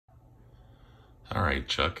All right,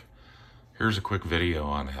 Chuck. Here's a quick video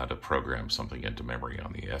on how to program something into memory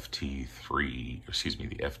on the the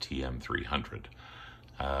FTM 300.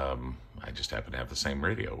 I just happen to have the same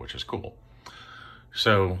radio, which is cool.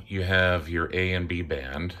 So you have your A and B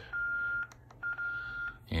band,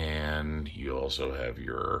 and you also have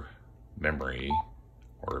your memory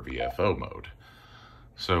or VFO mode.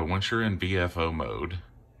 So once you're in VFO mode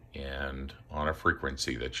and on a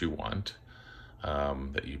frequency that you want,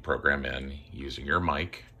 that you program in using your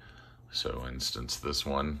mic. So instance this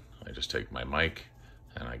one, I just take my mic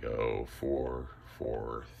and I go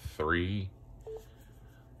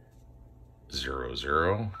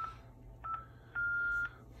 44300.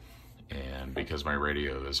 And because my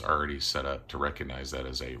radio is already set up to recognize that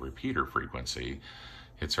as a repeater frequency,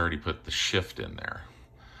 it's already put the shift in there.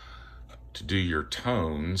 To do your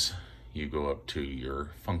tones, you go up to your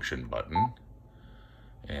function button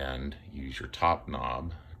and use your top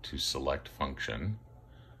knob to select function,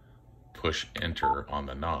 push enter on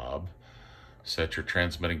the knob, set your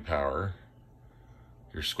transmitting power,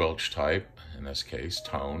 your squelch type, in this case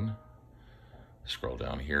tone, scroll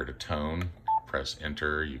down here to tone, press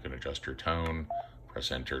enter, you can adjust your tone,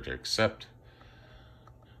 press enter to accept,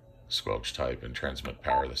 squelch type and transmit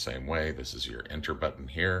power the same way. This is your enter button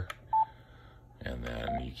here, and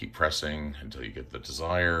then you keep pressing until you get the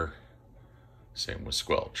desired. Same with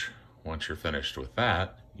squelch. Once you're finished with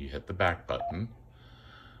that, you hit the back button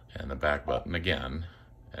and the back button again,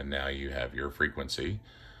 and now you have your frequency,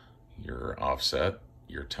 your offset,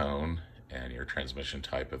 your tone, and your transmission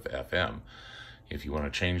type of FM. If you want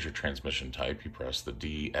to change your transmission type, you press the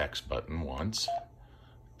DX button once,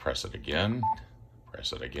 press it again,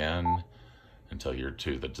 until you're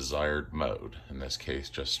to the desired mode, in this case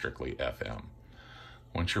just strictly FM.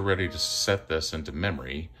 Once you're ready to set this into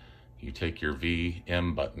memory, you take your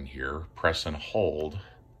VM button here, press and hold,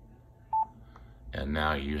 and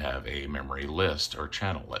now you have a memory list or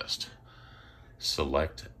channel list.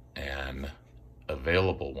 Select an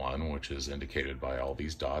available one, which is indicated by all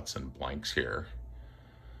these dots and blanks here.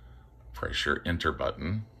 Press your enter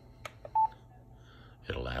button.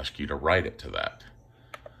 It'll ask you to write it to that.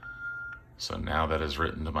 So now that is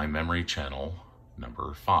written to my memory channel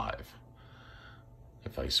number 5.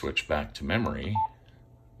 If I switch back to memory,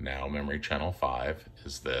 now memory channel 5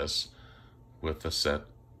 is this with the set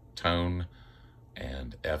tone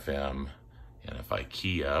and FM, and if I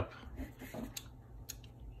key up,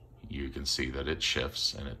 you can see that it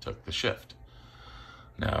shifts, and it took the shift.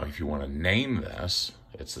 Now if you want to name this,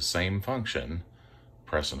 it's the same function.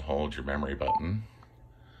 Press and hold your memory button,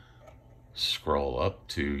 scroll up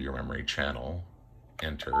to your memory channel,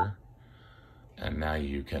 enter, and now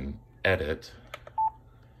you can edit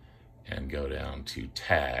and go down to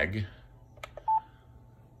tag,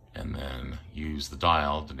 and then use the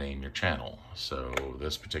dial to name your channel. So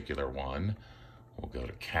this particular one, we'll go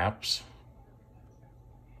to caps,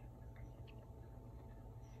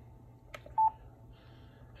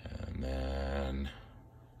 and then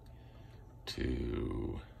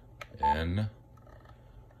to N,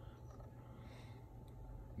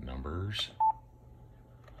 numbers,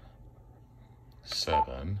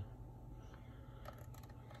 7,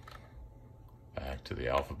 back to the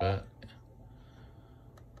alphabet,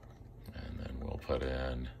 and then we'll put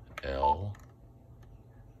in L,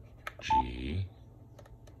 G,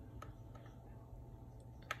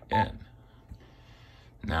 N.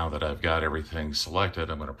 Now that I've got everything selected,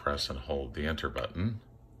 I'm going to press and hold the enter button,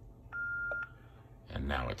 and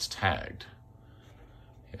now it's tagged.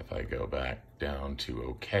 If I go back down to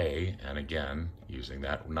OK, and again, using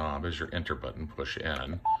that knob as your enter button, push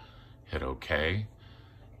in, hit OK,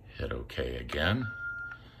 hit OK again,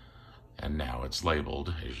 and now it's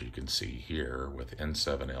labeled, as you can see here, with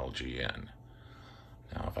N7LGN.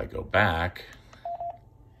 Now if I go back,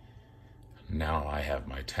 now I have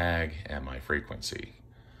my tag and my frequency.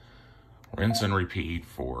 Rinse and repeat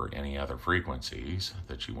for any other frequencies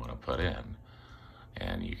that you want to put in.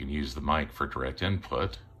 And you can use the mic for direct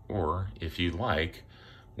input, or if you like,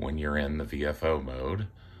 when you're in the VFO mode,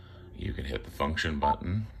 you can hit the function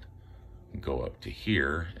button, go up to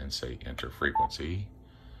here and say enter frequency,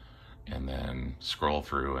 and then scroll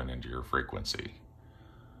through and enter your frequency.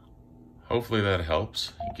 Hopefully that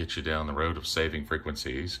helps get you down the road of saving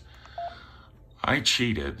frequencies. I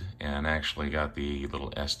cheated and actually got the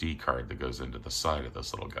little SD card that goes into the side of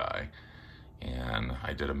this little guy, and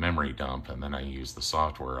I did a memory dump, and then I used the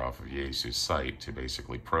software off of Yaesu's site to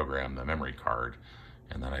basically program the memory card,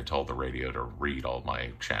 and then I told the radio to read all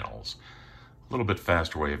my channels. A little bit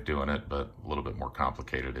faster way of doing it, but a little bit more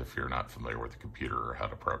complicated if you're not familiar with the computer or how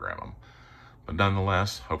to program them. But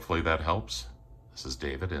nonetheless, hopefully that helps. This is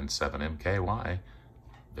David in 7MKY,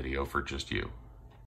 video for just you.